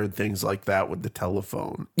sorts of weird things like that with the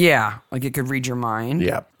telephone. Yeah, like it could read your mind.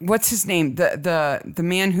 Yeah. What's his name? The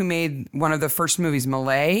man who made one of the first movies,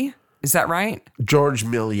 Malay? Is that right? George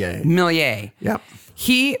Méliès. Méliès. Yep.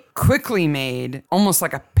 He quickly made almost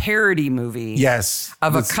like a parody movie. Yes.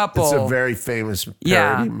 Of a couple. It's a very famous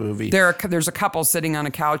parody movie. There's a couple sitting on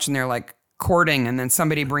a couch and they're like courting, and then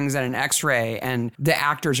somebody brings in an x-ray and the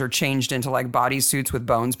actors are changed into like bodysuits with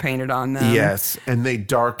bones painted on them. Yes. And they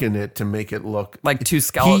darken it to make it look like two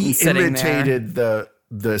skeletons sitting there. He imitated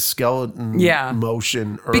the skeleton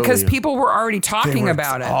motion earlier. Because people were already talking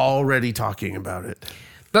about it. Already talking about it.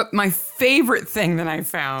 But my favorite thing that I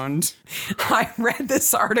found, I read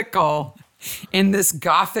this article in this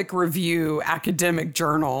Gothic Review academic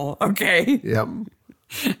journal, okay? Yep.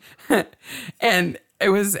 And it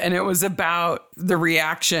was about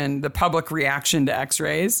the public reaction to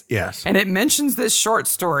x-rays. Yes. And it mentions this short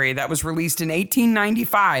story that was released in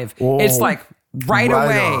 1895. Whoa. It's like right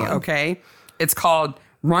away, on. okay? It's called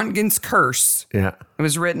Röntgen's Curse. Yeah. It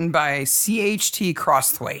was written by C.H.T.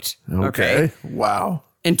 Crosthwaite. Okay. Wow.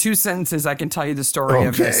 In 2 sentences, I can tell you the story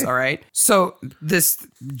of this, all right? So the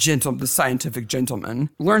scientific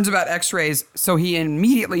gentleman, learns about x-rays, so he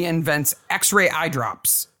immediately invents x-ray eye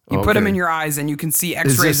drops. You put them in your eyes and you can see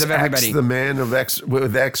x-rays of everybody. X, the man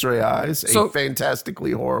with x-ray eyes? A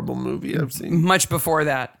fantastically horrible movie I've seen. Much before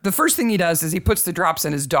that. The first thing he does is he puts the drops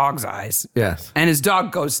in his dog's eyes. Yes. And his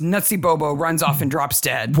dog goes nutsy bobo, runs off and drops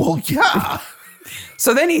dead. Well, yeah.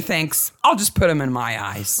 So then he thinks, I'll just put them in my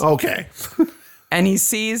eyes. Okay. And he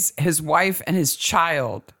sees his wife and his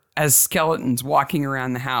child as skeletons walking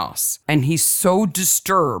around the house. And he's so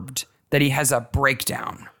disturbed that he has a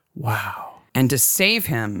breakdown. Wow. And to save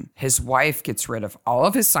him, his wife gets rid of all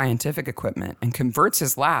of his scientific equipment and converts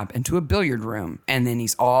his lab into a billiard room. And then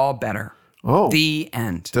he's all better. Oh. The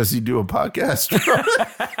end. Does he do a podcast?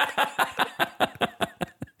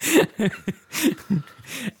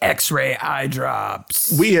 X-ray eye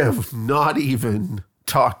drops. We have not even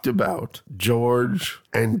talked about George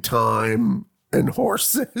and time and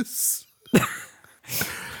horses.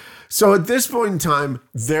 So at this point in time,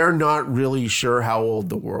 they're not really sure how old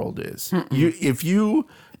the world is. If you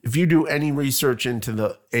do any research into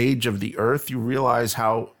the age of the Earth, you realize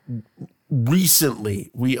how recently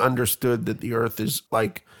we understood that the Earth is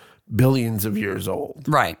like billions of years old.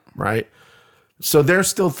 Right. Right. So they're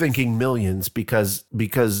still thinking millions because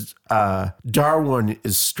Darwin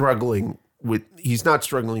is struggling with, he's not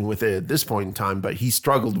struggling with it at this point in time, but he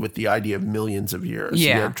struggled with the idea of millions of years.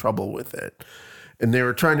 Yeah. He had trouble with it. And they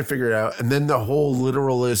were trying to figure it out. And then the whole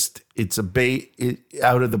literalist, it's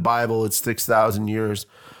out of the Bible, it's 6,000 years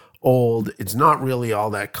old. It's not really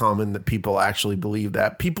all that common that people actually believe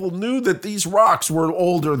that. People knew that these rocks were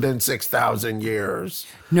older than 6,000 years.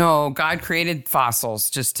 No, God created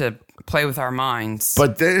fossils just to play with our minds.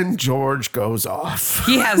 But then George goes off.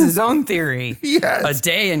 He has his own theory. Yes. A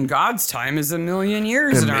day in God's time is 1,000,000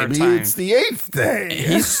 years in our Maybe time. it's the 8th day.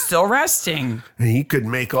 He's still resting. And he could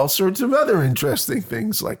make all sorts of other interesting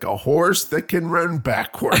things, like a horse that can run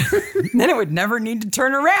backward. Then it would never need to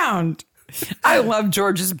turn around. I love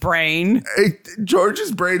George's brain.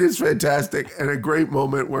 George's brain is fantastic, and a great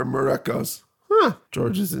moment where Murdoch goes, huh,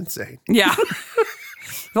 George is insane. Yeah.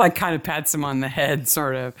 Like kind of pats him on the head,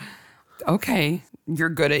 sort of. Okay, you're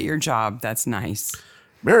good at your job. That's nice.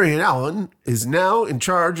 Marion Allen is now in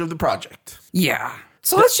charge of the project. Yeah.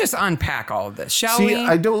 So let's just unpack all of this, shall we? See,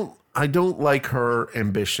 I don't like her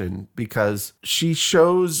ambition because she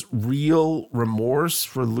shows real remorse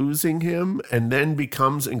for losing him and then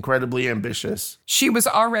becomes incredibly ambitious. She was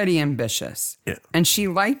already ambitious. Yeah. And she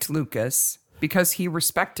liked Lucas because he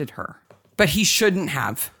respected her. But he shouldn't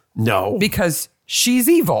have. No. Because she's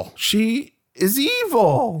evil. She is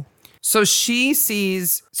evil. So she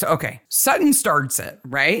sees... So, okay, Sutton starts it,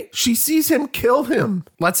 right? She sees him kill him.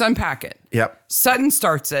 Let's unpack it. Yep. Sutton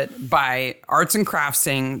starts it by arts and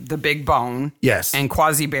craftsing the big bone. Yes. And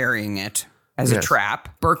quasi-burying it as a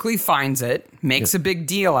trap. Berkeley finds it, makes a big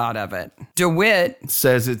deal out of it. DeWitt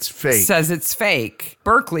says it's fake.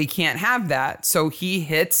 Berkeley can't have that, so he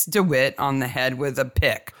hits DeWitt on the head with a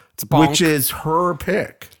pick. It's bonk. Which is her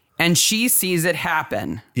pick. And she sees it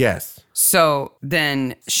happen. Yes. So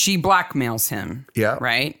then she blackmails him. Yeah.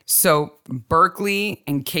 Right? So Berkeley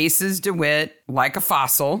encases DeWitt like a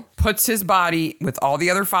fossil, puts his body with all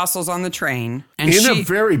the other fossils on the train. And in a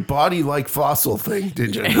very body-like fossil thing,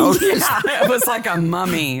 did you notice? Yeah, it was like a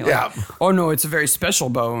mummy. Like, yeah. Oh, no, it's a very special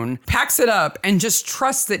bone. Packs it up and just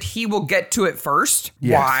trusts that he will get to it first.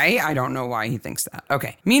 Yes. Why? I don't know why he thinks that.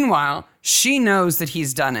 Okay. Meanwhile, she knows that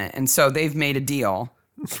he's done it. And so they've made a deal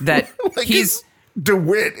that like he's...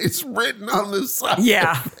 DeWitt is written on the side.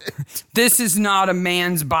 Yeah. This is not a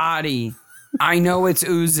man's body. I know it's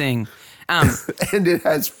oozing. And it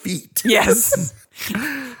has feet. Yes.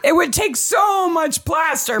 It would take so much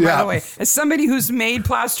plaster, by Yeah. the way. As somebody who's made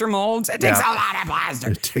plaster molds, it takes a lot of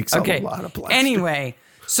plaster. It takes a lot of plaster. Anyway,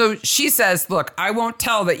 so she says, look, I won't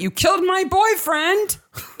tell that you killed my boyfriend,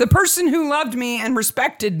 the person who loved me and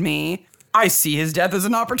respected me. I see his death as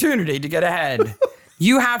an opportunity to get ahead.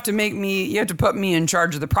 You have to put me in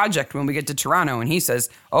charge of the project when we get to Toronto. And he says,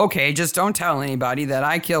 okay, just don't tell anybody that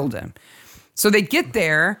I killed him. So they get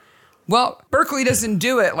there. Well, Berkeley doesn't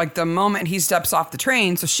do it like the moment he steps off the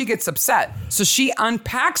train. So she gets upset. So she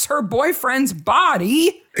unpacks her boyfriend's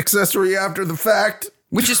body. Accessory after the fact.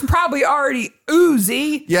 Which is probably already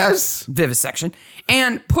oozy. Yes. Vivisection.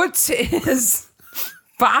 And puts his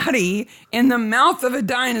body in the mouth of a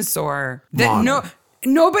dinosaur.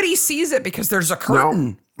 Nobody sees it because there's a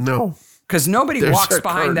curtain. No. Because nobody walks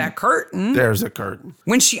behind that curtain. There's a curtain.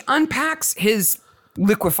 When she unpacks his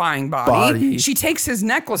liquefying body, she takes his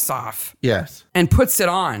necklace off. Yes. And puts it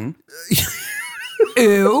on.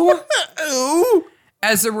 Ew. Ooh.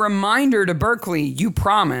 As a reminder to Berkeley, you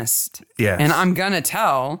promised. Yes. And I'm going to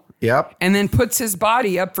tell. Yep. And then puts his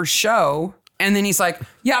body up for show. And then he's like,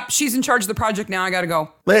 yep, she's in charge of the project now. I got to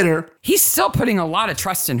go. Later. He's still putting a lot of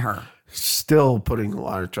trust in her. Still putting a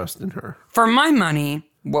lot of trust in her. For my money,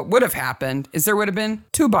 what would have happened is there would have been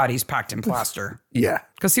 2 bodies packed in plaster. Yeah.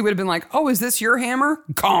 Because he would have been like, oh, is this your hammer?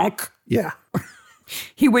 Gonk. Yeah.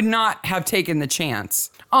 He would not have taken the chance.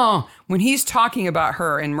 Oh, when he's talking about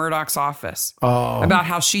her in Murdoch's office, about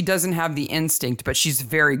how she doesn't have the instinct, but she's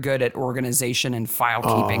very good at organization and file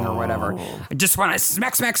keeping or whatever. I just want to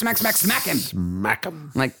smack him. Smack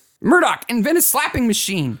him. Like, Murdoch, invent a slapping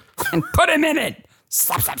machine and put him in it.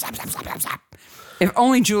 Slap, slap, slap, slap, slap, slap, slap. If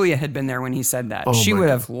only Julia had been there when he said that, she would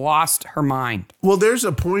have lost her mind. Well, there's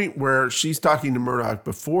a point where she's talking to Murdoch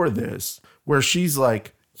before this, where she's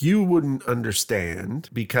like, you wouldn't understand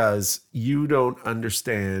because you don't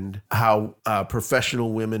understand how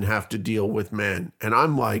professional women have to deal with men. And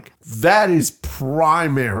I'm like, that is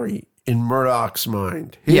primary in Murdoch's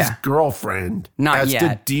mind. His girlfriend has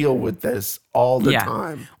to deal with this all the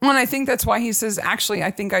time. Well, and I think that's why he says, actually, I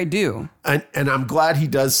think I do. And I'm glad he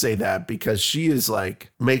does say that because she is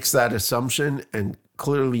like, makes that assumption, and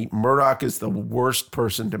clearly Murdoch is the worst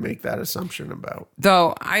person to make that assumption about.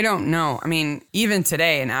 Though I don't know. I mean, even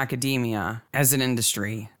today in academia as an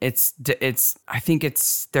industry, I think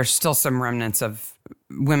there's still some remnants of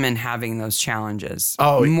women having those challenges.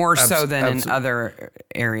 Oh, more so than in other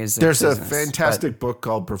areas of There's business, a fantastic book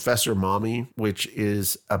called Professor Mommy, which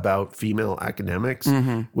is about female academics,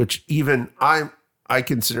 which even I I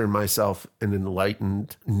consider myself an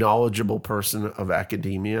enlightened, knowledgeable person of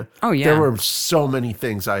academia. Oh, yeah. There were so many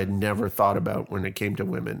things I had never thought about when it came to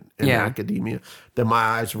women in academia that my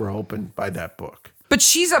eyes were opened by that book. But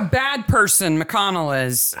she's a bad person, McConnell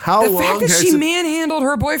is. How the long fact that has she it- manhandled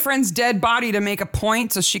her boyfriend's dead body to make a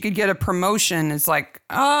point so she could get a promotion is like,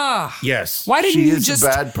 Yes. Why didn't she you is just a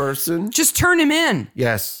bad person? just turn him in?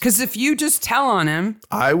 Yes. Because if you just tell on him,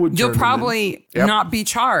 I would you'll turn him in. probably Yep. not be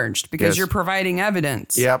charged because Yes. you're providing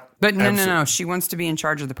evidence. Yep. But no. Absolutely. She wants to be in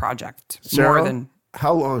charge of the project Sarah, more than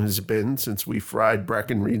how long has it been since we fried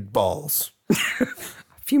Breckenridge balls?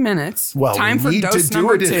 a few minutes. Well, Time we for need dose to do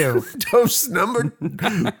number it in- 2.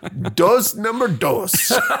 dose number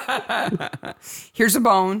dos. Here's a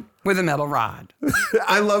bone with a metal rod.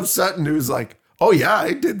 I love Sutton, who's like, oh yeah,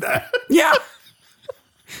 I did that. Yeah.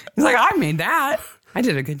 He's like, I made that. I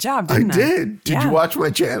did a good job, I didn't I? did. Did Yeah. you watch my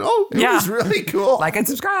channel? It Yeah. was really cool. Like and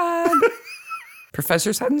subscribe.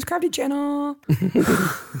 Professor Sutton's Crafty Channel.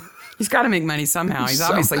 He's got to make money somehow. He's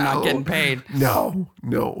obviously not Somehow. getting paid. No,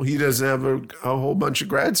 he doesn't have a whole bunch of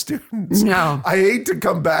grad students. No. I hate to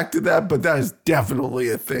come back to that, but that is definitely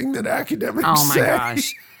a thing that academics Oh my say.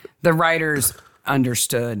 gosh. The writers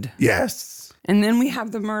understood. Yes. And then we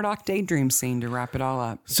have the Murdoch daydream scene to wrap it all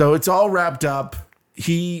up. So it's all wrapped up.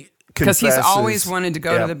 He Because he's confesses- always wanted to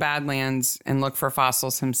go Yeah. to the Badlands and look for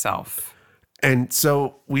fossils himself. And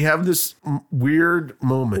so we have this weird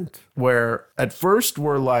moment where at first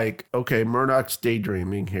we're like, okay, Murdoch's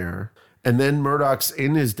daydreaming here. And then Murdoch's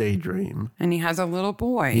in his daydream. And he has a little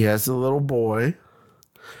boy. He has a little boy.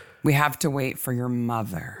 We have to wait for your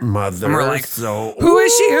mother. Mother. And we're like, so, Who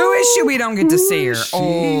is she? Who is she? We don't get to see her. is she?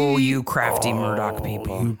 Oh, you crafty Murdoch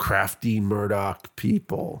people. You crafty Murdoch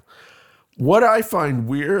people. What I find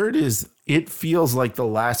weird is it feels like the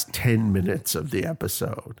last 10 minutes of the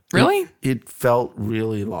episode. Really? It felt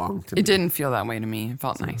really long to me. It didn't feel that way to me. It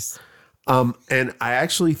felt nice. And I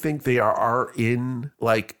actually think they are in,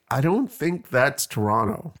 like, I don't think that's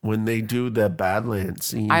Toronto when they do the Badlands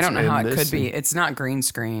scenes. I don't know and how it this could be. scene. It's not green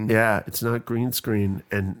screen. Yeah, it's not green screen.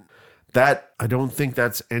 And that, I don't think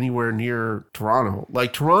that's anywhere near Toronto.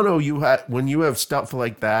 Like Toronto, when you have stuff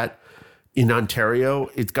like that in Ontario,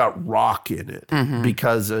 it's got rock in it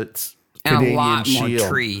because it's And Canadian a lot Shield. more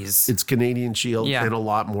trees. It's Canadian Shield Yeah. and a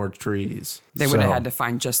lot more trees. They would have had to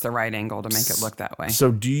find just the right angle to make it look that way.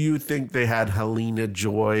 So do you think they had Helena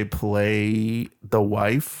Joy play the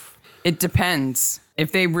wife? It depends.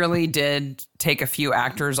 If they really did take a few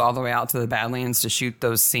actors all the way out to the Badlands to shoot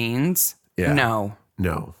those scenes, Yeah. no.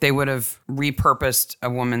 No. They would have repurposed a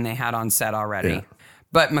woman they had on set already. Yeah.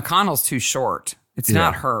 But McConnell's too short. It's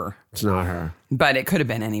not her. It's not her. But it could have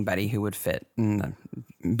been anybody who would fit and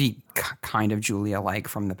be kind of Julia-like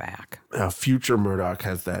from the back. Future Murdoch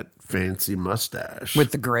has that fancy mustache.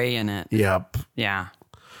 With the gray in it. Yep. Yeah.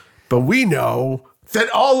 But we know that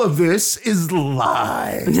all of this is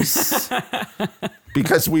lies.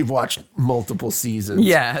 Because we've watched multiple seasons.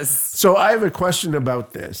 Yes. So I have a question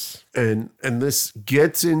about this, and this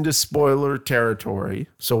gets into spoiler territory,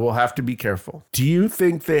 so we'll have to be careful. Do you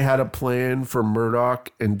think they had a plan for Murdoch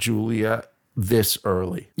and Julia this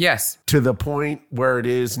early? Yes. To the point where it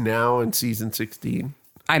is now in season 16?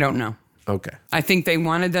 I don't know. Okay. I think they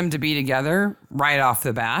wanted them to be together right off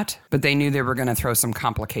the bat, but they knew they were going to throw some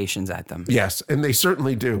complications at them. Yes, and they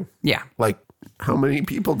certainly do. Yeah. Like, how many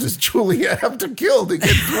people does Julia have to kill to get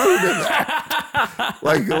through to that?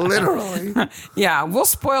 Like, literally. Yeah, we'll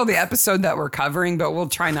spoil the episode that we're covering, but we'll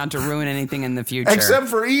try not to ruin anything in the future. Except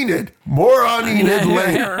for Enid. More on Enid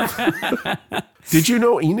later. Did you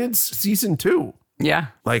know Enid's season 2? Yeah.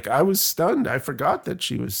 Like, I was stunned. I forgot that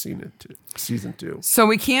she was season 2. So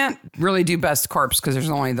we can't really do best corpse because there's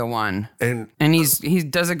only the one. And he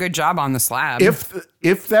does a good job on the slab.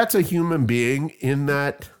 if that's a human being in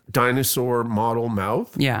that dinosaur model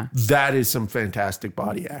mouth, Yeah. that is some fantastic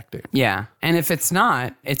body acting. Yeah. And if it's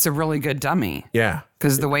not, it's a really good dummy. Yeah.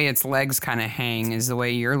 Because the way its legs kind of hang is the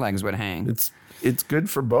way your legs would hang. It's good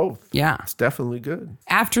for both. Yeah. It's definitely good.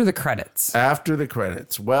 After the credits, After the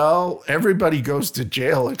credits, well, everybody goes to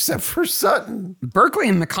jail except for Sutton. Berkeley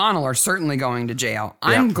and McConnell are certainly going to jail.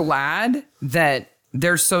 I'm glad that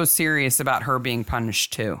they're so serious about her being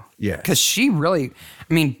punished too. Yes. Because she really,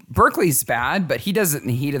 I mean, Berkeley's bad, but he does it in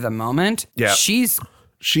the heat of the moment. Yeah. She's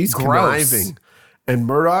She's gross. conniving. And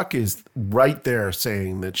Murdoch is right there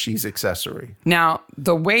saying that she's accessory. Now,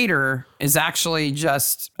 the waiter is actually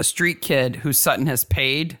just a street kid who Sutton has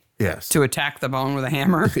paid Yes. to attack the bone with a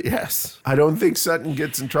hammer. Yes. I don't think Sutton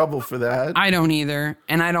gets in trouble for that. I don't either.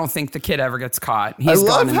 And I don't think the kid ever gets caught. I He's love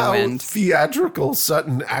gone in the how wind. theatrical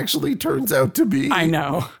Sutton actually turns out to be. I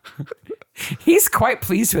know. He's quite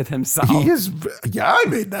pleased with himself. He is. Yeah, I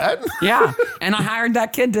made that. Yeah. And I hired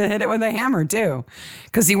that kid to hit it with a hammer too,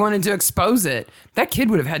 because he wanted to expose it. That kid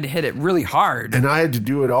would have had to hit it really hard. And I had to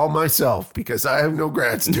do it all myself because I have no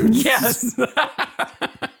grad students. Yes.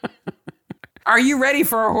 Are you ready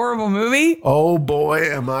for a horrible movie? Oh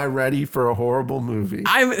boy, am I ready for a horrible movie.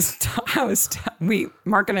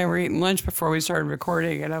 Mark and I were eating lunch before we started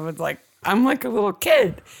recording, and I was like, I'm like a little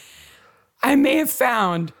kid. I may have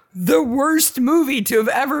found the worst movie to have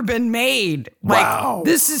ever been made. Wow.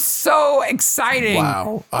 This is so exciting.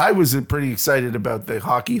 Wow. I was pretty excited about the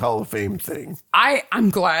Hockey Hall of Fame thing. I'm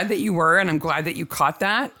glad that you were, and I'm glad that you caught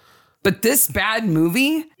that. But this bad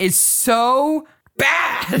movie is so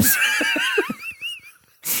bad.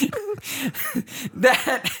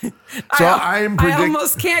 I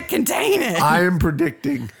almost can't contain it. I am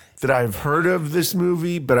predicting that I've heard of this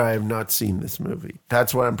movie, but I have not seen this movie.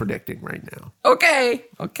 That's what I'm predicting right now. Okay.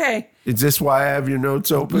 Is this why I have your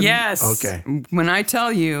notes open? Yes. Okay. When I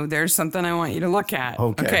tell you, there's something I want you to look at.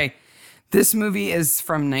 Okay. This movie is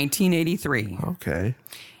from 1983. Okay.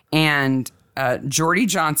 And Jordy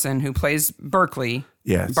Johnson, who plays Barkley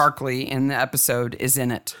in the episode, is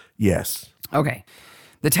in it. Yes. Okay.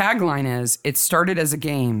 The tagline is, "It started as a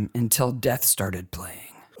game until death started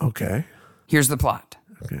playing." Okay. Here's the plot.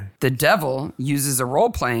 Okay. The devil uses a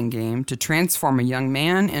role-playing game to transform a young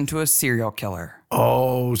man into a serial killer.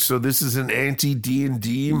 Oh, so this is an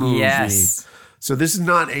anti-D&D movie. Yes. So this is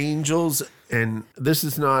not Angels, and this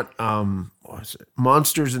is not what was it?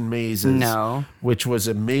 Monsters and Mazes. No. Which was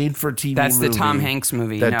a made-for-TV movie. That's the Tom Hanks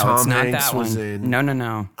movie. That No, Tom it's not Hanks that was one. in.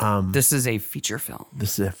 No. This is a feature film.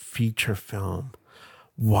 This is a feature film.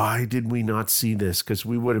 Why did we not see this? Because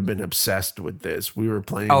we would have been obsessed with this. We were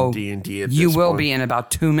playing D&D at this point. You will be in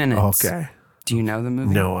about 2 minutes. Okay. Do you know the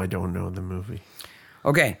movie? No, I don't know the movie.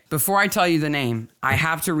 Okay, before I tell you the name, I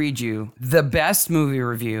have to read you the best movie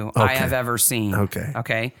review I have ever seen.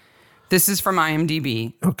 Okay. This is from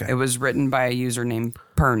IMDb. Okay. It was written by a user named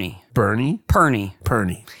Perny. Bernie? Perny.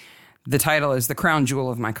 Perny. The title is The Crown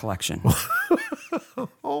Jewel of My Collection.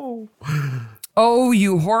 Oh,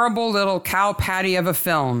 you horrible little cow patty of a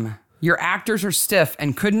film. Your actors are stiff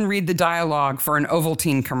and couldn't read the dialogue for an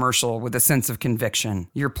Ovaltine commercial with a sense of conviction.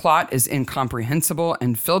 Your plot is incomprehensible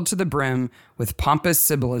and filled to the brim with pompous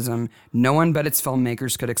symbolism no one but its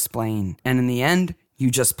filmmakers could explain. And in the end, you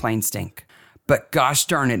just plain stink. But gosh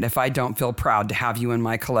darn it if I don't feel proud to have you in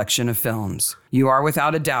my collection of films. You are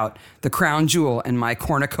without a doubt the crown jewel in my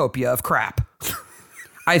cornucopia of crap.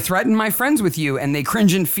 I threaten my friends with you and they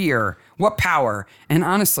cringe in fear. What power. And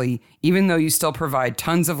honestly, even though you still provide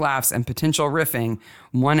tons of laughs and potential riffing,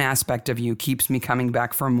 one aspect of you keeps me coming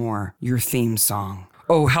back for more. Your theme song.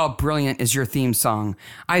 Oh, how brilliant is your theme song.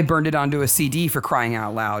 I burned it onto a CD for crying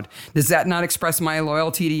out loud. Does that not express my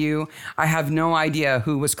loyalty to you? I have no idea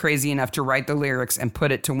who was crazy enough to write the lyrics and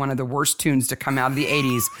put it to one of the worst tunes to come out of the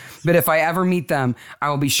 80s. But if I ever meet them, I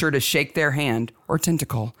will be sure to shake their hand or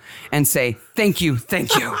tentacle and say, thank you,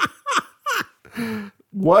 thank you.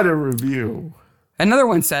 What a review. Another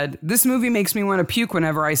one said, this movie makes me want to puke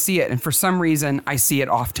whenever I see it. And for some reason, I see it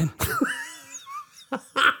often.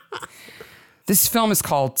 This film is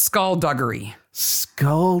called Skullduggery.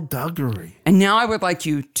 Skullduggery. And now I would like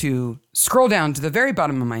you to scroll down to the very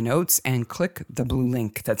bottom of my notes and click the blue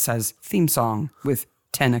link that says theme song with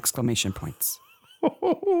 10 exclamation points.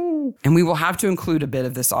 And we will have to include a bit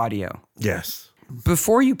of this audio. Yes.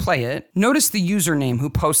 Before you play it, notice the username who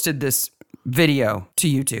posted this video to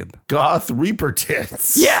YouTube. Goth Reaper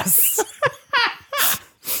Tits. Yes.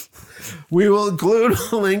 We will include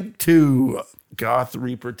a link to Goth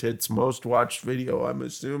Reaper Tits' most watched video, I'm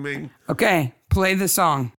assuming. Okay, play the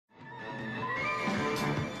song.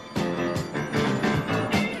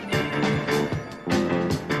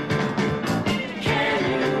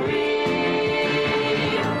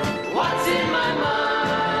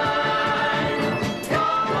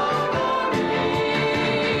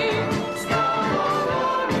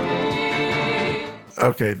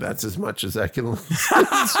 Okay, that's as much as I can listen.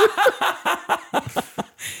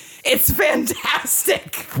 It's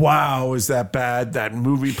fantastic. Wow, is that bad? That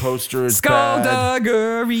movie poster is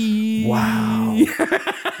Skullduggery. bad. Wow.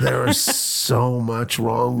 There is so much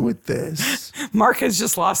wrong with this. Mark has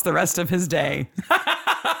just lost the rest of his day.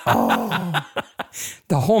 Oh.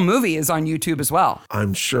 The whole movie is on YouTube as well.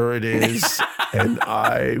 I'm sure it is. And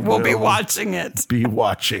I will be watching it. Be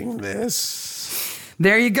watching this.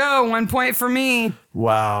 There you go. 1 point for me.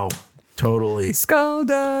 Wow. Totally.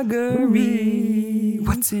 Skullduggery.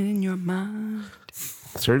 What's in your mind?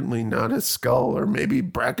 Certainly not a skull or maybe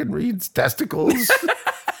Bracken Reed's testicles.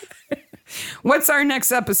 What's our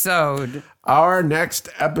next episode? Our next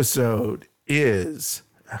episode is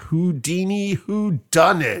Houdini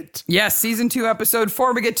Whodunit. Yes, season 2, episode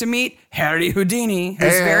 4, we get to meet Harry Houdini,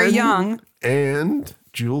 who's very young. And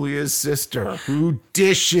Julia's sister, who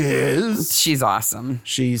dishes. She's awesome.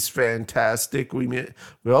 She's fantastic. We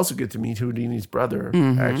also get to meet Houdini's brother,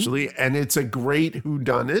 actually, and it's a great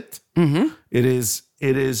whodunit. It is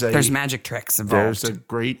There's magic tricks involved. There's a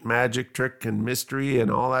great magic trick and mystery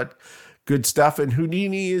and all that good stuff. And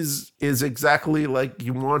Houdini is exactly like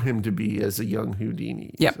you want him to be as a young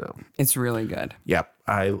Houdini. Yep, So, it's really good. yep,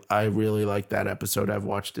 I really like that episode. I've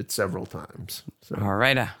watched it several times. So. All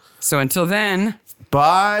right. So until then,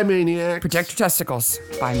 Bye, Maniacs. protect your testicles.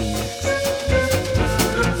 Bye, Maniacs.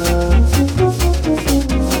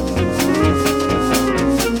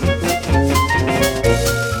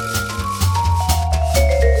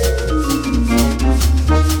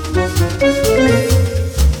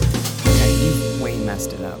 Okay, you way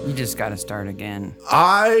messed it up. You just got to start again.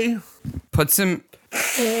 I Put some...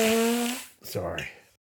 Sorry.